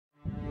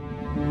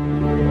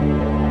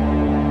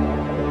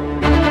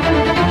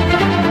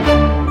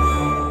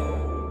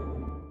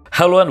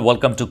Hello and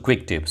welcome to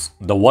Quick Tips,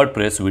 the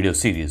WordPress video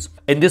series.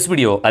 In this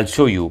video, I'll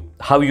show you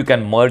how you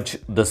can merge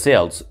the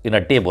cells in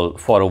a table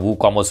for a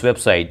WooCommerce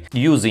website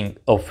using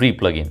a free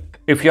plugin.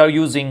 If you are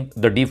using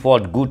the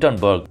default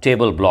Gutenberg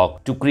table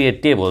block to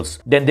create tables,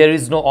 then there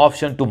is no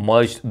option to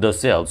merge the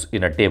cells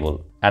in a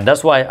table. And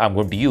that's why I'm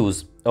going to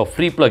use a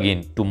free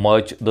plugin to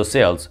merge the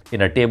cells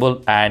in a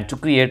table and to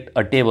create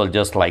a table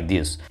just like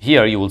this.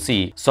 Here you will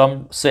see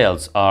some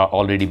cells are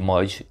already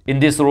merged.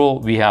 In this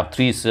row, we have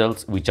 3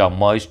 cells which are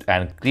merged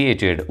and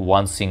created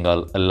one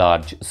single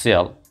large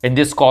cell. In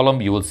this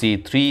column, you will see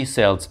 3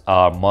 cells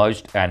are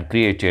merged and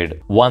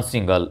created one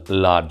single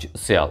large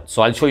cell.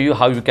 So I'll show you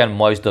how you can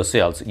merge the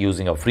cells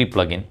using a free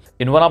plugin.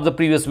 In one of the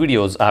previous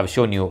videos, I have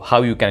shown you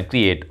how you can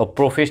create a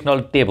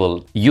professional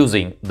table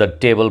using the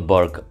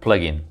Tableberg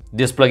plugin.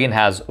 This plugin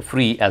has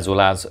free as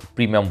well as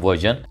premium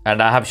version,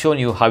 and I have shown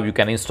you how you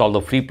can install the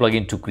free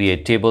plugin to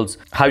create tables,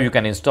 how you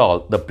can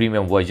install the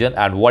premium version,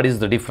 and what is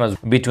the difference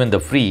between the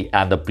free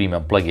and the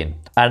premium plugin.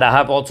 And I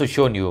have also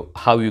shown you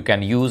how you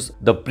can use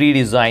the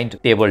pre-designed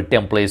table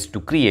templates to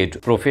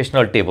create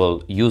professional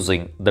table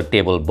using the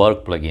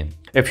Tableberg plugin.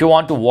 If you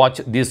want to watch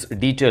this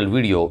detailed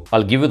video,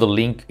 I'll give you the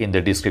link in the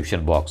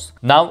description box.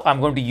 Now I'm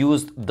going to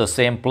use the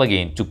same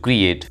plugin to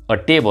create a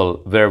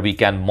table where we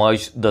can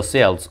merge the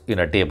cells in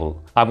a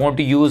table. I'm going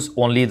to use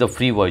only the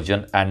free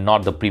version and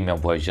not the premium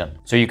version.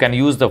 So you can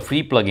use the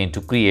free plugin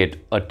to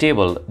create a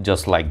table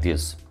just like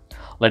this.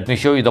 Let me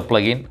show you the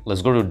plugin.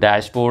 Let's go to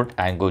dashboard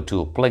and go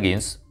to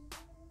plugins.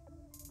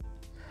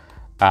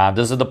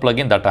 This is the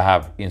plugin that I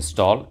have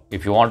installed.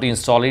 If you want to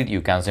install it, you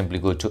can simply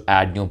go to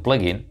add new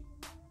plugin.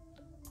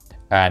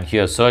 And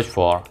here search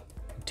for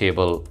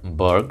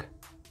Tableberg,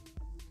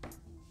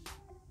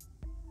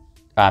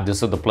 and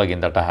this is the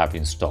plugin that I have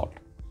installed.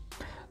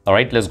 All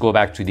right, let's go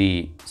back to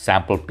the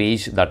sample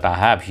page that I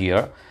have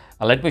here,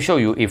 and let me show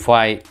you if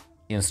I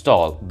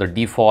install the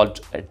default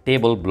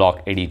table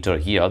block editor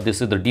here. This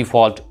is the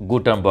default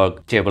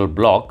Gutenberg table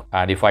block,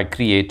 and if I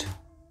create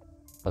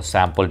a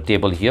sample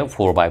table here,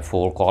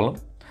 4x4 column,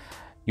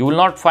 you will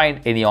not find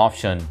any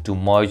option to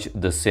merge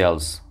the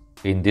cells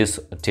in this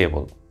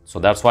table. So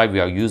that's why we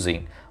are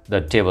using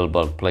the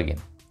Tableberg plugin.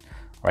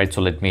 All right,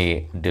 so let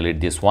me delete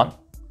this one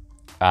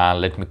and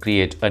let me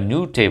create a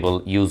new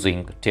table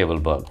using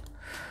Tableberg.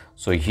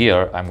 So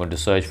here I'm going to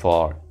search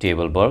for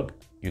Tableberg.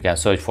 You can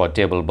search for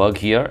Tableberg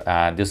here,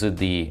 and this is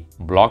the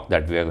block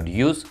that we are going to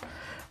use.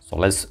 So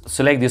let's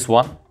select this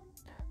one,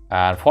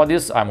 and for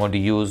this I'm going to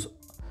use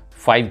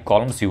 5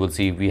 columns. You will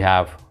see we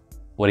have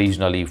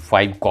originally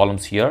 5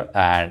 columns here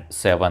and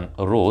 7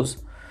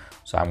 rows.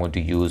 So I'm going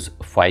to use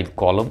 5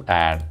 columns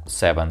and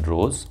 7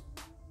 rows.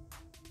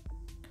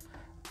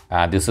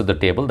 And this is the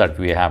table that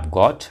we have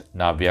got.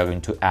 Now we are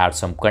going to add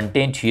some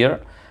content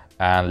here,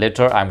 and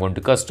later I'm going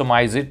to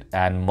customize it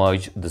and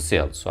merge the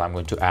cells. So I'm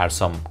going to add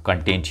some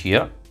content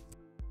here.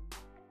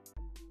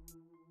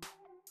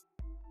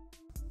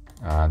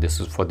 This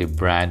is for the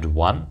brand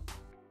 1.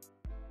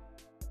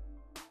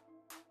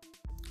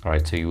 All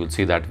right, so you will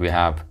see that we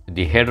have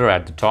the header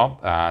at the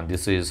top, and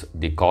this is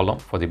the column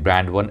for the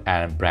brand 1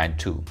 and brand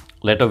 2.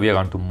 Later we are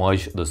going to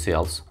merge the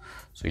cells.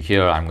 So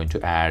here I'm going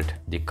to add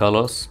the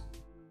colors.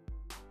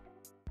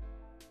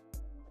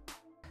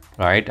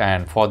 Right,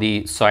 and for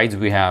the size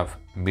we have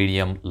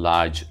medium,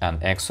 large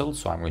and XL.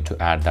 So I'm going to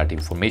add that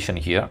information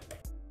here.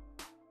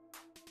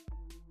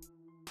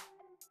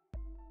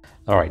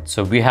 All right,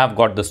 so we have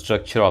got the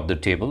structure of the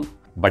table,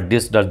 but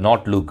this does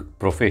not look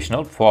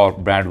professional. For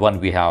brand 1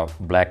 we have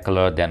black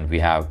color, then we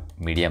have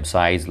medium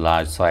size,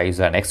 large size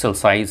and XL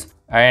size,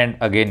 and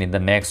again in the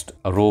next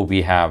row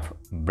we have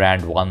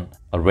brand 1,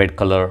 a red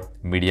color,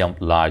 medium,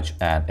 large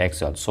and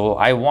XL. So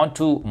I want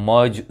to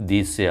merge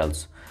these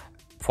cells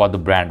for the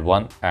brand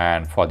 1,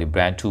 and for the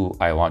brand 2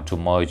 I want to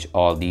merge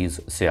all these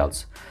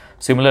cells.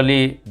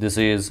 Similarly, this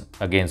is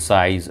again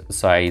size,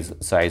 size,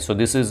 size. So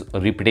this is a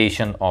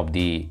repetition of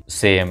the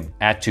same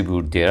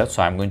attribute there.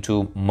 So I'm going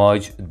to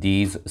merge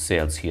these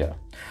cells here.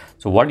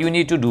 So what you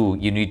need to do,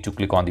 you need to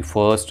click on the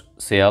first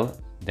cell,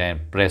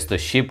 then press the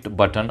shift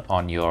button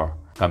on your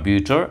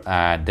computer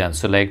and then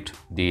select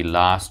the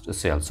last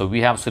cell. So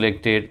we have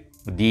selected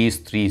these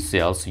 3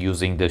 cells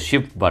using the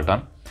shift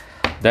button.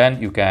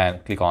 Then you can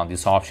click on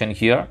this option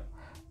here,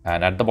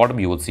 and at the bottom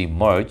you will see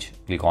merge.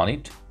 Click on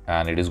it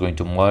and it is going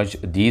to merge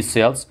these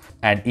cells,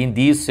 and in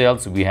these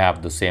cells we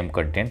have the same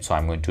content. So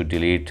I'm going to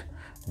delete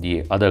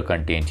the other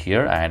content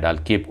here, and I'll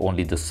keep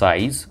only the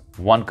size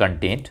 1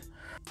 content.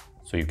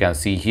 So you can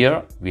see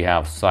here we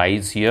have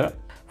size here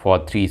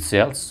for 3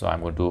 cells. So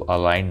I'm going to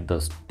align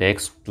the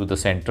text to the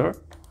center.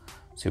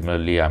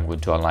 Similarly, I'm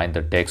going to align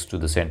the text to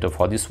the center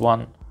for this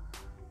one,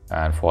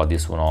 and for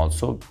this one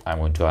also I'm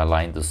going to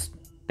align this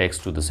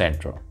text to the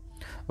center.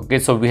 Okay,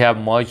 so we have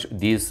merged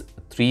these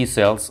 3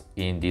 cells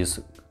in this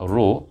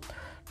row.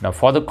 Now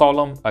for the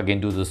column,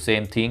 again do the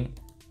same thing.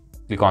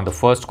 Click on the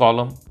first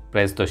column,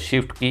 press the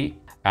shift key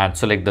and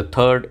select the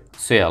 3rd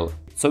cell.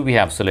 So we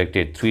have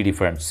selected 3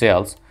 different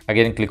cells.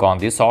 Again click on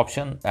this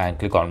option and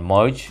click on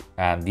merge,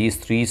 and these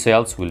 3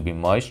 cells will be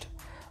merged.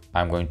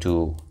 I'm going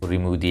to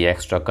remove the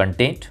extra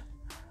content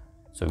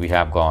So we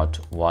have got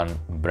one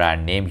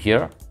brand name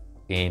here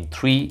in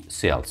 3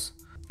 cells.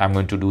 I'm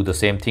going to do the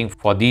same thing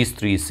for these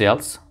 3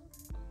 cells.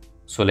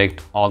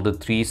 Select all the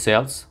 3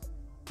 cells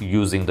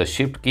using the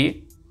Shift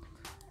key,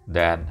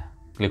 then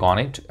click on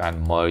it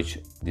and merge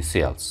the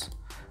cells.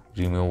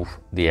 Remove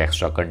the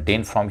extra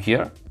content from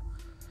here.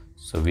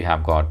 So we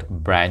have got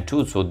brand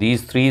 2. So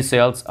these 3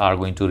 cells are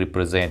going to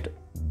represent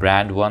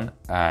brand 1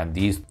 and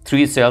these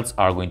 3 cells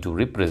are going to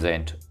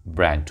represent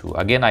brand 2.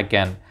 Again, I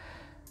can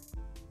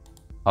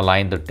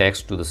align the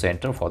text to the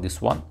center for this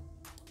one,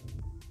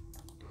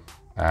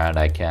 and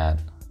I can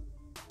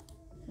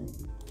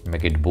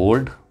make it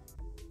bold.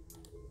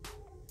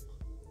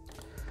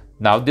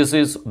 Now this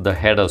is the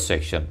header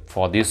section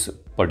for this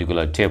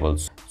particular table.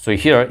 So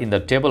here in the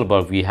table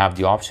bar we have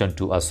the option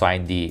to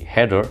assign the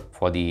header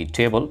for the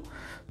table.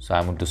 So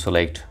I'm going to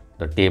select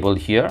the table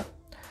here,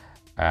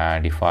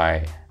 and if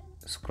I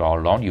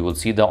scroll down you will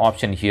see the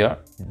option here,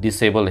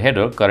 disable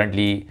header.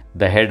 Currently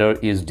the header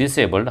is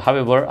disabled,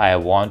 however I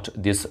want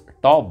this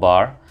top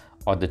bar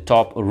or the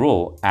top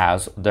row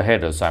as the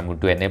header. So I'm going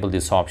to enable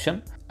this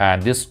option,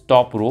 and this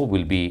top row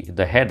will be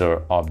the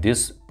header of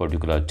this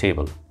particular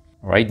table.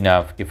 Right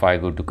now if I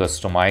go to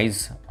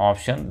customize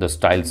option, the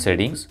style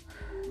settings,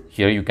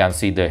 here you can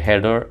see the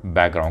header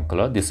background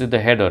color. This is the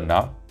header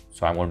now,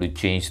 so I'm going to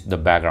change the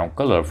background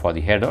color for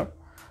the header.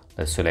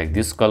 Let's select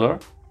this color.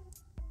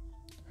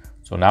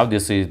 So now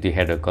this is the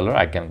header color.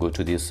 I can go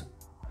to this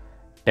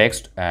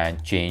text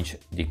and change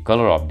the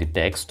color of the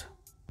text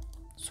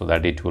so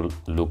that it will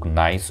look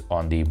nice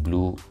on the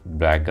blue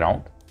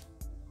background.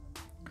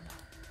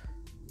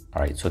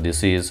 All right, so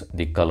this is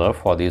the color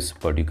for this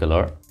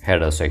particular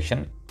header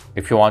section.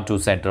 If you want to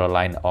center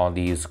align all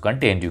these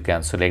content, you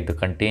can select the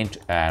content,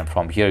 and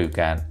from here you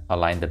can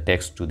align the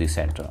text to the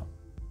center.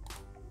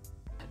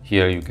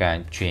 Here you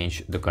can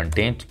change the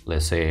content,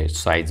 let's say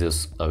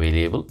sizes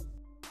available.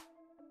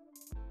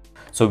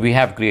 So we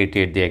have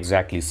created the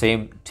exactly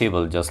same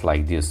table just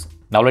like this.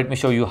 Now let me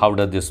show you how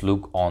does this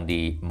look on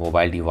the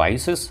mobile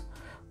devices.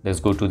 Let's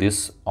go to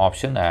this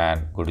option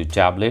and go to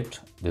tablet.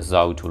 This is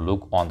how it will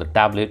look on the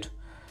tablet,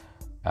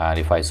 and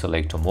if I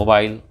select a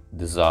mobile,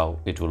 this is how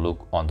it will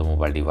look on the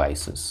mobile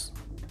devices.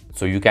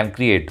 So you can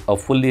create a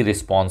fully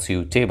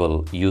responsive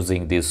table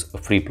using this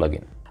free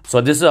plugin.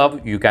 So this is how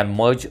you can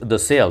merge the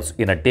cells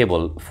in a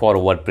table for a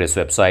WordPress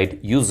website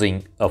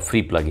using a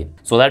free plugin.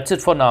 So that's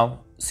it for now.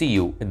 See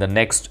you in the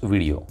next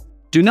video.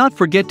 Do not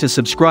forget to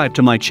subscribe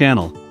to my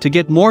channel to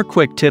get more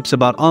quick tips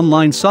about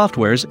online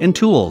softwares and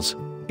tools.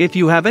 If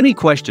you have any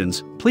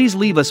questions, please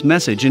leave us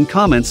message in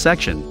comments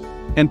section.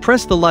 And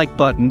press the like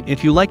button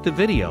if you like the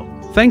video.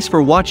 Thanks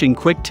for watching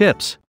Quick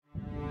Tips.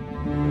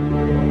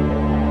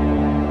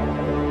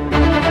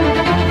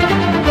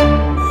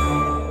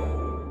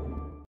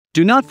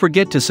 Do not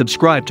forget to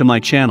subscribe to my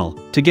channel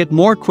to get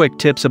more quick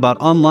tips about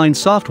online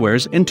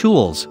softwares and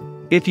tools.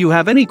 If you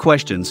have any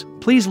questions,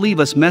 please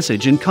leave us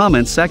message in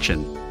comments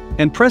section.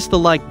 And press the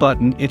like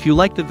button if you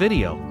like the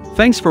video.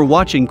 Thanks for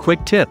watching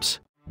Quick Tips.